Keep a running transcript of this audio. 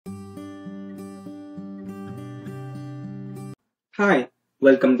Hi,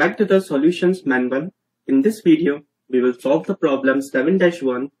 welcome back to the Solutions Manual. In this video, we will solve the problem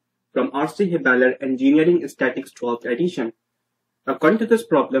 7-1 from RC Hibbeler Engineering Statics 12th edition. According to this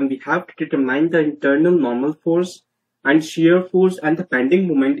problem, we have to determine the internal normal force and shear force and the bending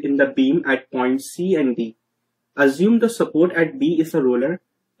moment in the beam at points C and D. Assume the support at B is a roller.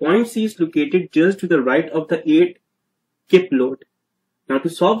 Point C is located just to the right of the 8 kip load. Now to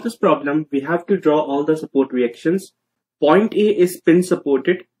solve this problem, we have to draw all the support reactions. Point A is spin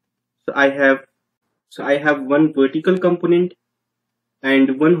supported. So I have one vertical component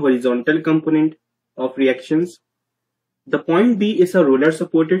and one horizontal component of reactions. The point B is a roller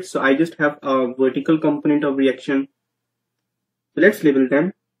supported, so I just have a vertical component of reaction. So let's label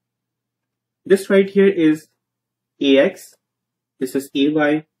them. This right here is AX, this is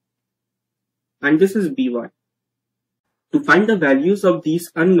AY, and this is BY. To find the values of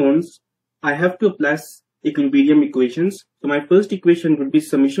these unknowns, I have to apply equilibrium equations. So my first equation would be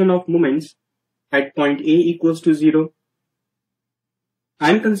summation of moments at point A equals to 0. I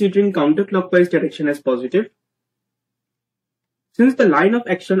am considering counterclockwise direction as positive. Since the line of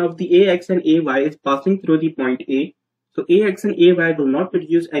action of the AX and AY is passing through the point A, so AX and AY will not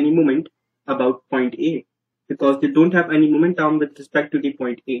produce any moment about point A because they don't have any momentum with respect to the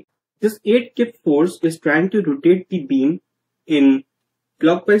point A. This 8 kip force is trying to rotate the beam in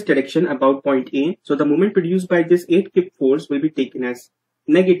clockwise direction about point A, so the moment produced by this 8 kip force will be taken as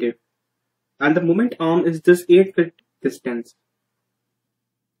negative, and the moment arm is this 8 foot distance.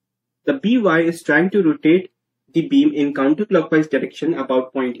 The BY is trying to rotate the beam in counterclockwise direction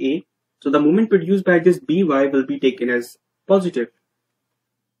about point A, so the moment produced by this BY will be taken as positive.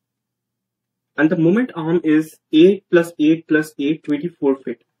 And the moment arm is 8 plus 8 plus 8, 24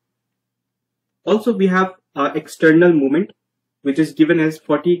 feet. Also, we have our external moment, which is given as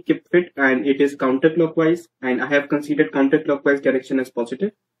 40 kip feet, and it is counterclockwise, and I have considered counterclockwise direction as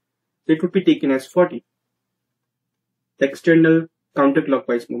positive, so it would be taken as 40. The external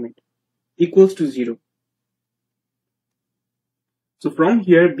counterclockwise moment equals to 0. So from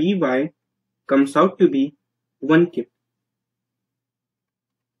here, BY comes out to be 1 kip.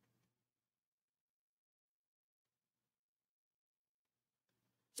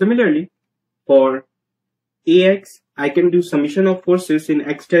 Similarly, for AX, I can do summation of forces in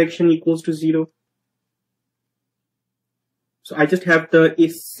X direction equals to 0. So I just have the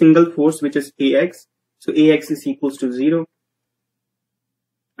single force, which is AX. So AX is equals to 0.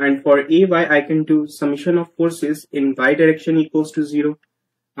 And for AY, I can do summation of forces in Y direction equals to 0.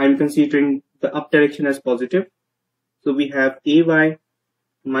 I'm considering the up direction as positive. So we have AY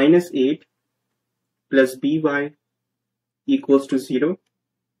minus 8 plus BY equals to 0.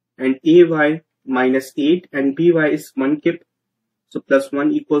 And AY minus 8 and BY is 1 kip. So plus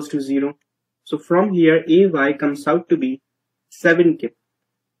 1 equals to 0. So from here, AY comes out to be 7 kip.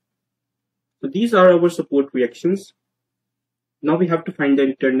 So these are our support reactions. Now we have to find the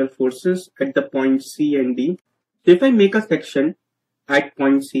internal forces at the points C and D. So if I make a section at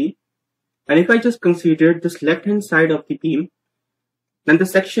point C, and if I just consider this left hand side of the beam, then the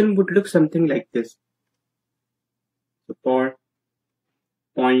section would look something like this. So for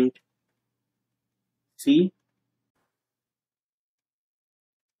point C,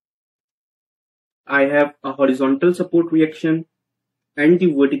 I have a horizontal support reaction and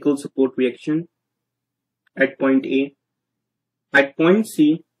the vertical support reaction at point A. At point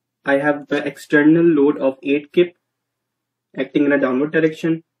C, I have the external load of 8 kip acting in a downward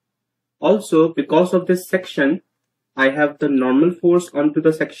direction. Also, because of this section, I have the normal force onto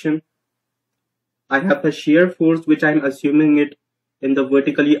the section. I have the shear force, which I am assuming it in the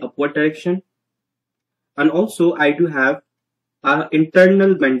vertically upward direction. And also, I do have an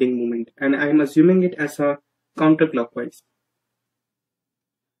internal bending moment, and I am assuming it as a counterclockwise.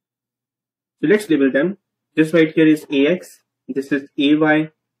 So let's label them. This right here is AX. This is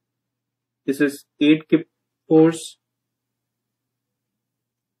AY, this is 8 kip force,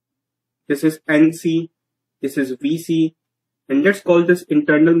 this is NC, this is VC, and let's call this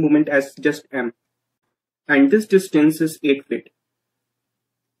internal moment as just M. And this distance is 8 feet.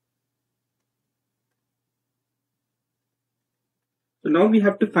 So now we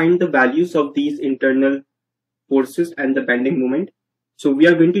have to find the values of these internal forces and the bending moment. So we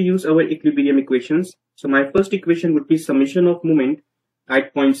are going to use our equilibrium equations. So my first equation would be summation of moment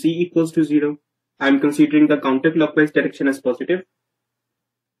at point C equals to 0. I am considering the counterclockwise direction as positive.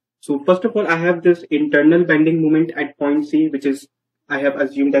 So first of all, I have this internal bending moment at point C, which is I have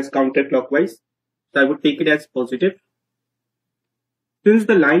assumed as counterclockwise. So I would take it as positive. Since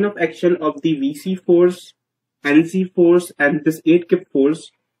the line of action of the VC force, NC force, and this 8 kip force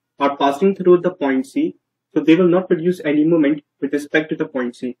are passing through the point C, So they will not produce any moment with respect to the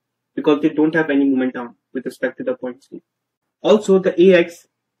point C because they don't have any moment arm with respect to the point C. Also, the AX,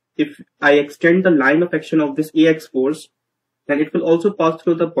 if I extend the line of action of this AX force, then it will also pass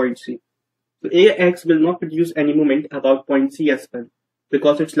through the point C. So AX will not produce any moment about point C as well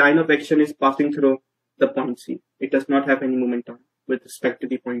because its line of action is passing through the point C. It does not have any momentum with respect to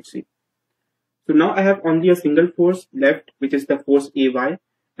the point C. So now I have only a single force left, which is the force AY,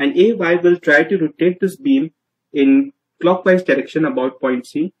 and AY will try to rotate this beam in clockwise direction about point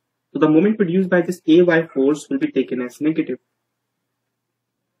C. So the moment produced by this AY force will be taken as negative.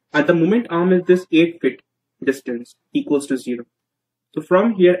 And the moment arm is this 8 feet distance equals to 0. So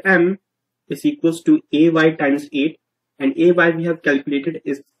from here M is equals to AY times 8, and AY we have calculated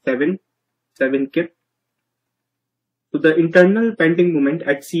is 7 kip. So the internal bending moment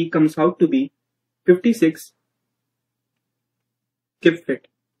at C comes out to be 56 kip feet.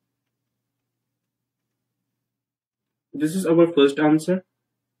 This is our first answer.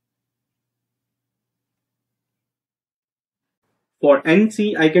 For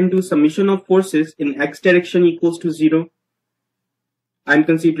NC, I can do summation of forces in X direction equals to 0. I'm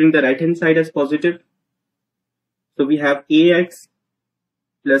considering the right hand side as positive. So we have AX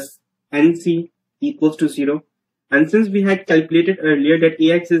plus NC equals to 0. And since we had calculated earlier that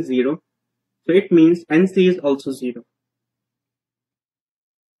AX is 0, so it means NC is also 0.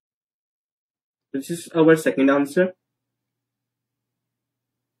 This is our second answer.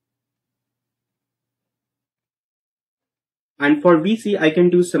 And for VC, I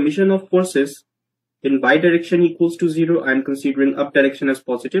can do summation of forces in Y direction equals to 0. I'm considering up direction as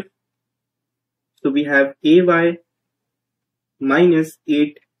positive. So we have AY minus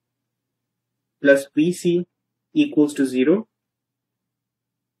 8 plus VC equals to 0.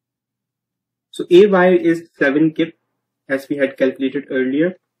 So AY is 7 kip as we had calculated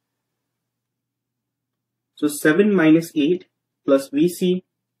earlier. So 7 minus 8 plus VC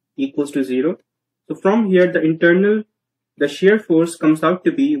equals to 0. So from here the shear force comes out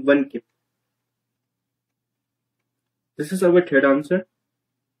to be 1 kip. This is our third answer.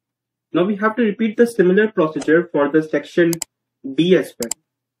 Now we have to repeat the similar procedure for the section D as well.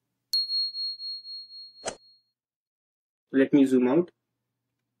 Let me zoom out.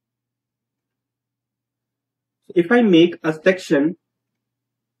 If I make a section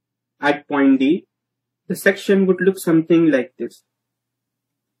at point D, the section would look something like this.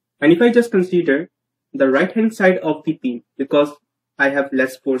 And if I just consider the right hand side of the beam, because I have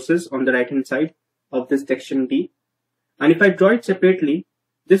less forces on the right hand side of this section D, and if I draw it separately,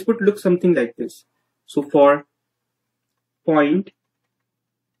 this would look something like this. So for point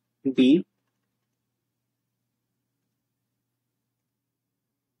D,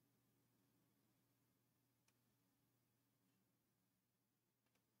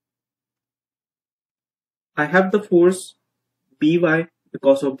 I have the force By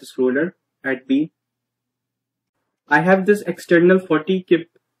because of this roller at B. I have this external 40 kip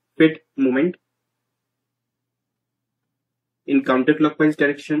feet moment in counterclockwise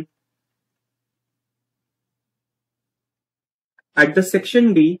direction. At the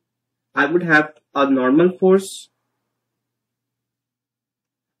section D, I would have a normal force,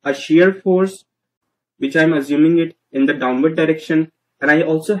 a shear force, which I'm assuming it in the downward direction, and I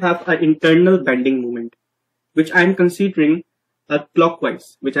also have an internal bending moment, which I'm considering a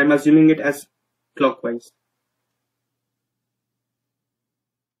clockwise, which I'm assuming it as clockwise.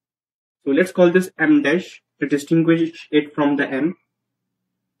 So let's call this M dash to distinguish it from the M.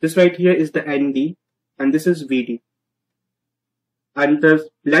 This right here is the ND, and this is VD. And the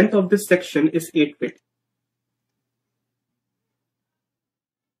length of this section is 8 feet.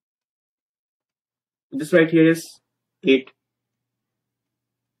 This right here is 8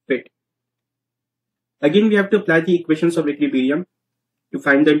 feet. Again, we have to apply the equations of equilibrium to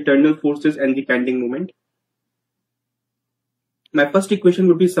find the internal forces and the bending moment. My first equation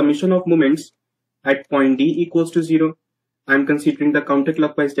would be summation of moments at point D equals to 0. I'm considering the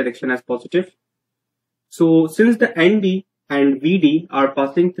counterclockwise direction as positive. So since the ND and VD are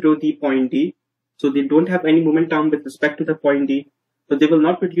passing through the point D, so they don't have any momentum with respect to the point D, so they will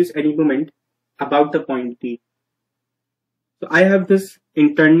not produce any moment about the point D. So I have this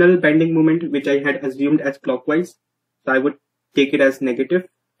internal bending moment which I had assumed as clockwise, so I would take it as negative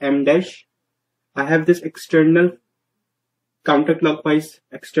M dash. I have this external counterclockwise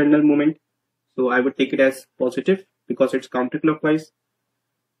external moment, so I would take it as positive because it's counterclockwise.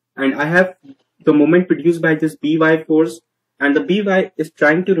 And I have the moment produced by this By force, and the By is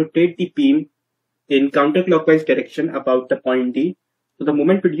trying to rotate the beam in counterclockwise direction about the point D. So the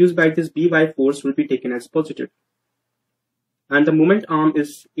moment produced by this By force will be taken as positive. And the moment arm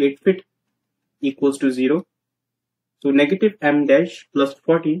is 8 feet. equals to 0. So negative m dash plus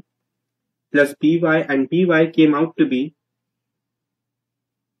 40 plus by, and by came out to be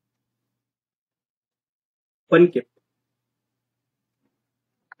 1 kip.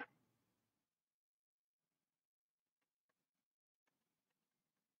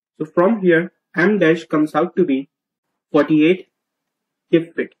 So from here, m dash comes out to be 48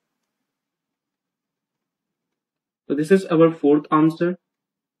 kip feet. So this is our fourth answer.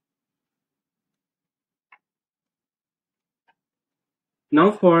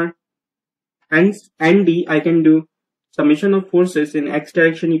 Now for ND, I can do summation of forces in x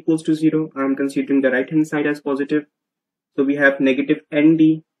direction equals to 0. I am considering the right hand side as positive. So we have negative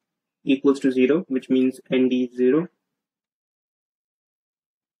ND equals to 0, which means ND is 0.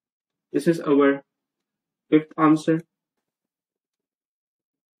 This is our fifth answer.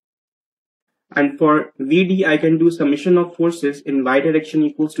 And for VD, I can do summation of forces in y direction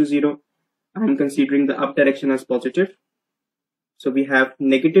equals to 0. I am considering the up direction as positive. So we have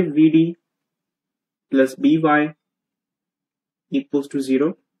negative VD plus by equals to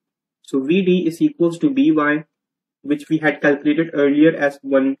 0. So VD is equals to by, which we had calculated earlier as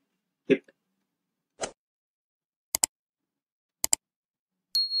 1 kip.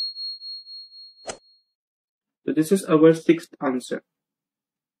 So this is our sixth answer.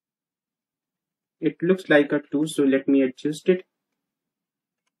 It looks like a 2, so let me adjust it.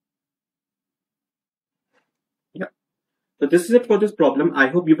 Yeah. So this is it for this problem. I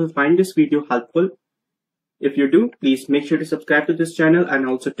hope you will find this video helpful. If you do, please make sure to subscribe to this channel and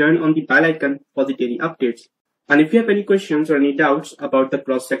also turn on the bell icon for the daily updates. And if you have any questions or any doubts about the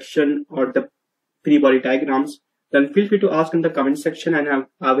cross section or the free body diagrams, then feel free to ask in the comment section and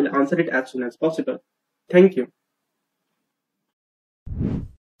I will answer it as soon as possible. Thank you.